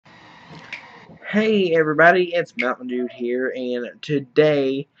Hey everybody, it's Mountain Dude here, and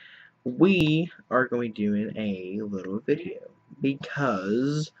today we are going to be doing a little video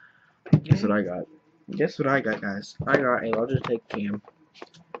because guess what I got? Guess what I got, guys? I got a Logitech cam,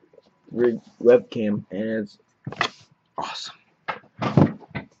 webcam, and it's awesome.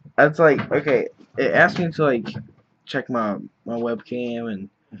 That's like okay. It asked me to check my webcam and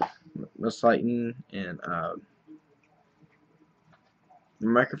my sighting and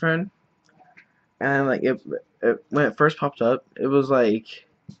microphone, and when it first popped up, it was like.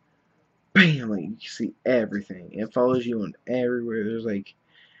 Bam! Like you see everything. It follows you on everywhere. There's it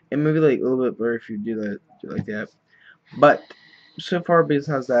may be a little bit blurry if you do like that. But so far,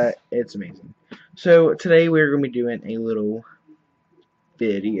 besides that, it's amazing. So today we're gonna be doing a little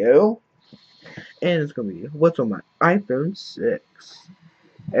video, and it's gonna be what's on my iPhone 6s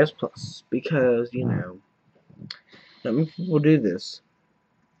Plus because not many people do this,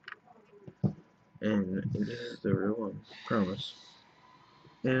 and this is the real one, promise.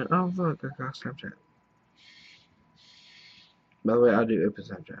 And oh look, I got Snapchat. By the way, I do open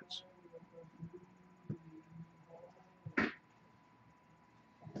Snapchats.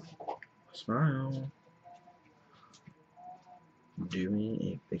 Smile. Doing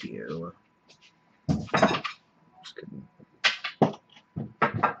a video. Just kidding.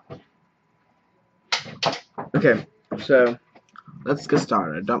 Okay, so let's get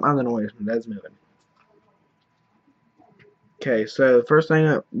started. Don't mind the noise, my dad's moving. Okay, so the first thing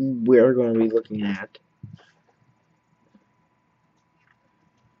that we are going to be looking at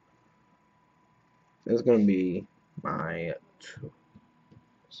is going to be my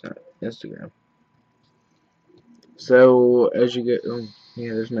Instagram. So as you get, oh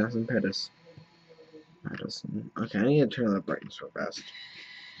yeah, there's Madison Pettis. Madison. Okay, I need to turn that brightness real fast.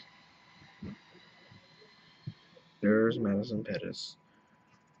 There's Madison Pettis.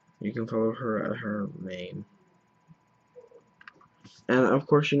 You can follow her at her name. And of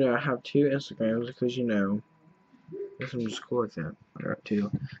course, I have two Instagrams because this one's just cool like that. I got two.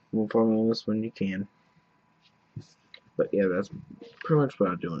 We'll follow me on this one, you can. But yeah, that's pretty much what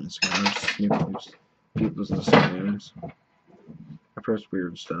I do on Instagram. I just snoop people's Instagrams. I post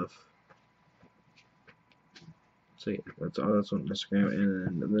weird stuff. So yeah, that's on Instagram.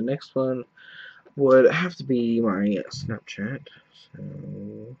 And then the next one would have to be my Snapchat.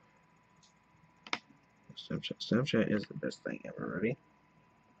 So Snapchat is the best thing ever. Ready?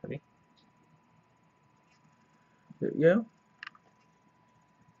 Ready? There you go.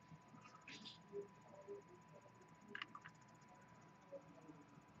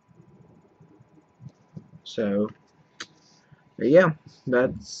 So yeah,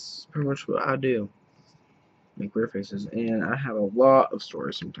 that's pretty much what I do. Make weird faces, and I have a lot of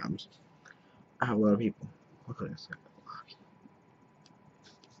stories sometimes. I have a lot of people. What could I say?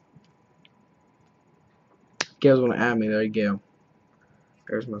 You guys want to add me? There you go.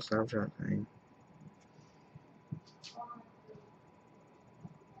 There's my Snapchat thing.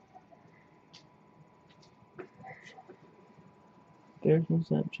 There's my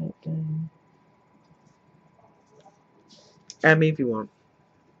Snapchat thing. Add me if you want.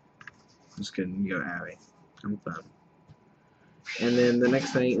 Just kidding. You gotta add me. I'm fun. And then the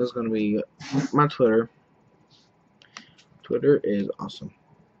next thing is going to be my Twitter. Twitter is awesome.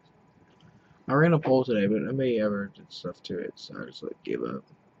 I ran a poll today, but nobody ever did stuff to it, so I just gave up.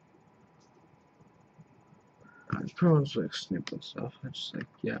 I pretty much snip and stuff. I just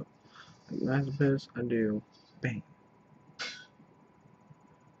yeah, that's the best I do. Bang.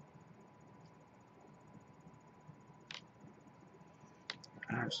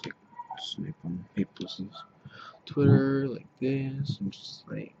 I just snip on people's Twitter like this. I'm just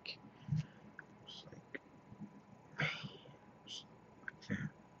like that.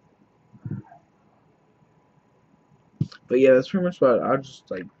 But yeah, that's pretty much what I just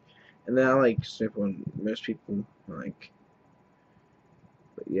and then I snip on most people But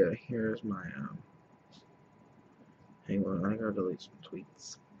yeah, here's my hang on, I gotta delete some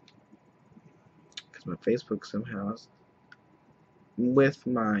tweets because my Facebook somehow is with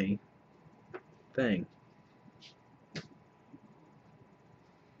my thing.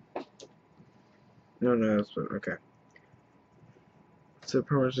 No, that's what, okay. So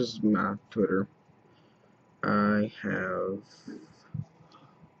pretty much this is my Twitter. I have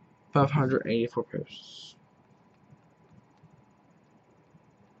 584 posts.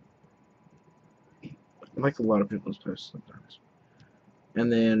 I like a lot of people's posts sometimes.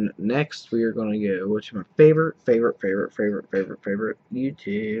 And then next we are gonna go to my favorite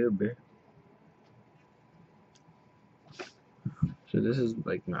YouTube. So this is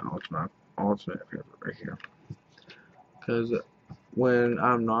like my ultimate favorite right here. Because when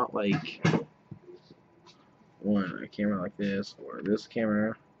I'm not on a camera like this, or this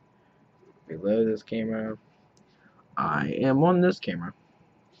camera, below this camera. I am on this camera.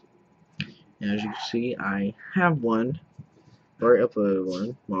 And as you can see, I have one. Already uploaded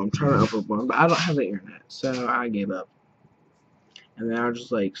one. Well, I'm trying to upload one, but I don't have the internet, so I gave up. And then I'll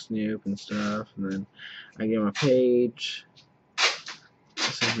just like snoop and stuff, and then I get my page,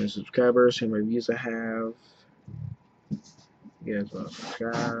 see how many subscribers, how many reviews I have. You guys want to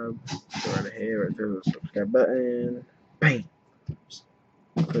subscribe? Go right ahead, right there's the subscribe button. Bang! Just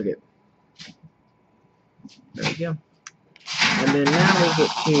click it. There we go. And then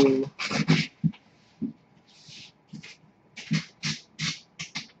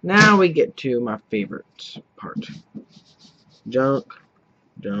now we get to my favorite part. Junk,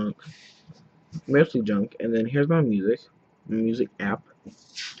 mostly junk. And then here's my music app.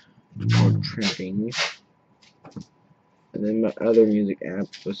 It's called Tripping. And then my other music app,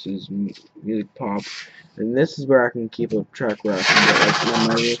 which is Music Pop. And this is where I can keep a track where I can get like my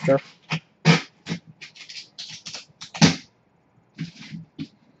money and stuff.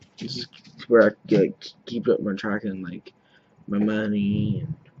 This is where I can keep up my track and like my money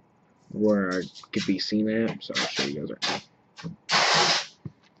and where I could be seen at. So I'll show you guys right now.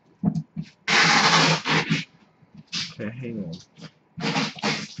 Okay, hang on.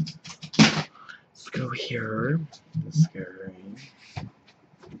 Let's go here. Let's go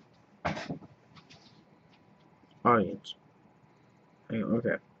audience. Hang on,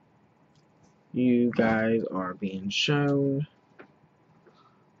 okay. You guys are being shown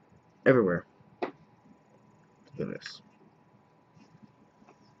everywhere. Look at this.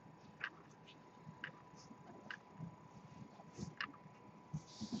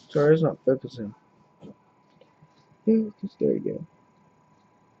 Sorry, it's not focusing. Focus, there you go.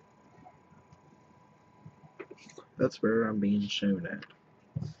 That's where I'm being shown at.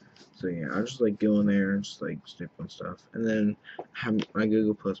 So yeah, I just like go in there and just like snoop on stuff, and then have my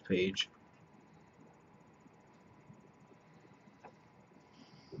Google Plus page.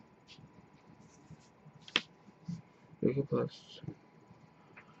 Google Plus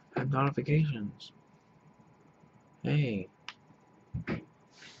have notifications. Hey,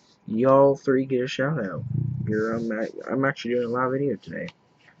 y'all three get a shout out. I'm actually doing a live video today.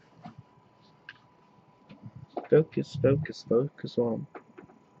 Focus, focus, focus on.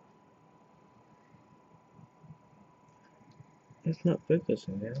 It's not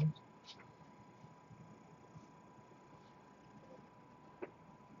focusing, guys.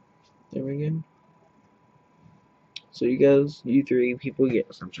 There we go. So you three people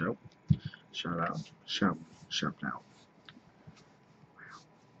get some shout out.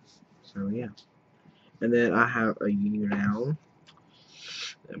 So yeah. And then I have a now,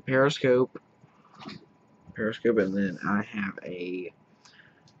 and Periscope, and then I have a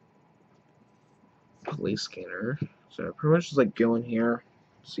police scanner. So pretty much just like go in here,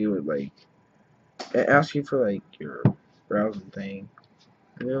 see what like it asks you for like your browsing thing.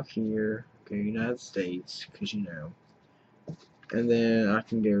 I go here, go United States, because you know. And then I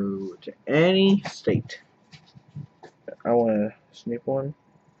can go to any state I want to snoop on.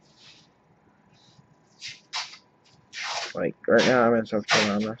 Like right now I'm in South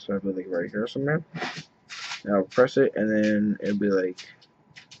Carolina, so I'll be like right here somewhere. And I'll press it, and then it'll be like,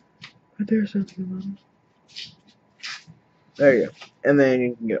 right there, South Carolina. There you go. And then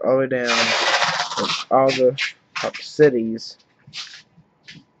you can get all the way down to all the top cities,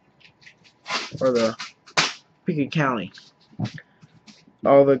 or the pick a county.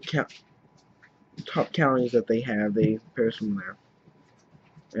 All the top counties that they have, they post them there.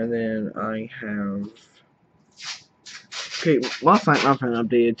 And then I have. Okay, last night my phone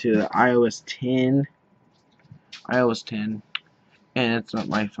updated to iOS 10. And it's not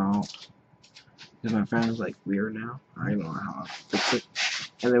my fault. Because my phone is like weird now. I don't know how to fix it.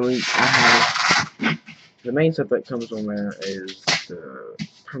 And then I have the main stuff that comes on there is the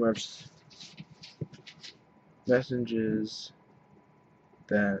pretty much messages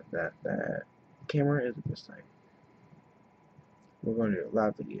that camera isn't this time. We're going to do a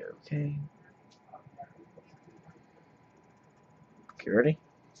live video, okay? Okay, ready?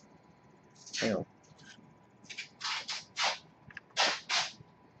 Hang on.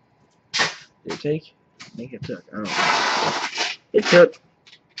 Did it take? I think it took. I don't know. It took.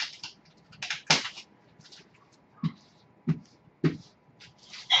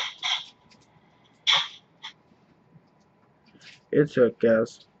 It took,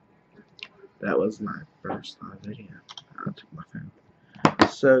 guys. That was my first live video. I took my phone.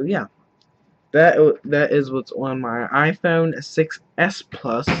 So yeah, that is what's on my iPhone 6s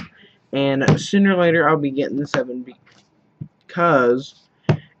Plus, and sooner or later I'll be getting the 7 because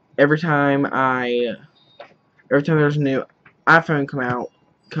every time I every time there's a new iPhone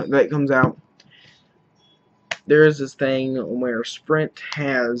that comes out, there is this thing where Sprint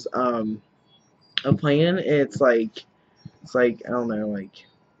has a plan. It's like I don't know, like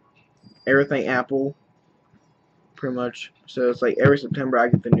everything Apple, pretty much. So it's like every September I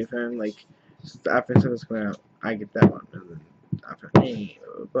get the new phone. Like since the iPhone 7 is coming out, I get that one. And then iPhone 8,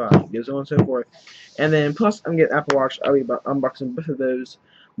 goes on and so forth. And then plus I'm getting Apple Watch. I'll be unboxing both of those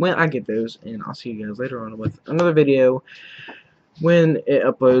when I get those, and I'll see you guys later on with another video when it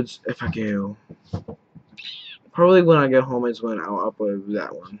uploads. If I go, probably when I go home is when I'll upload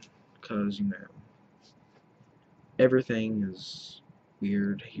that one, cause you know everything is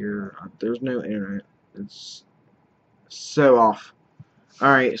weird here. There's no internet. It's so off.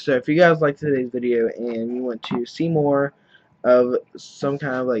 Alright, so if you guys liked today's video and you want to see more of some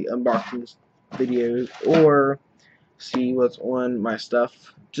kind of like unboxing videos or see what's on my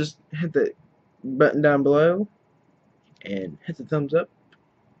stuff, just hit the button down below and hit the thumbs up,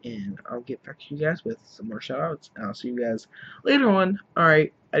 and I'll get back to you guys with some more shoutouts, and I'll see you guys later on.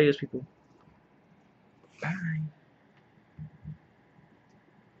 Alright, adios people. Bye.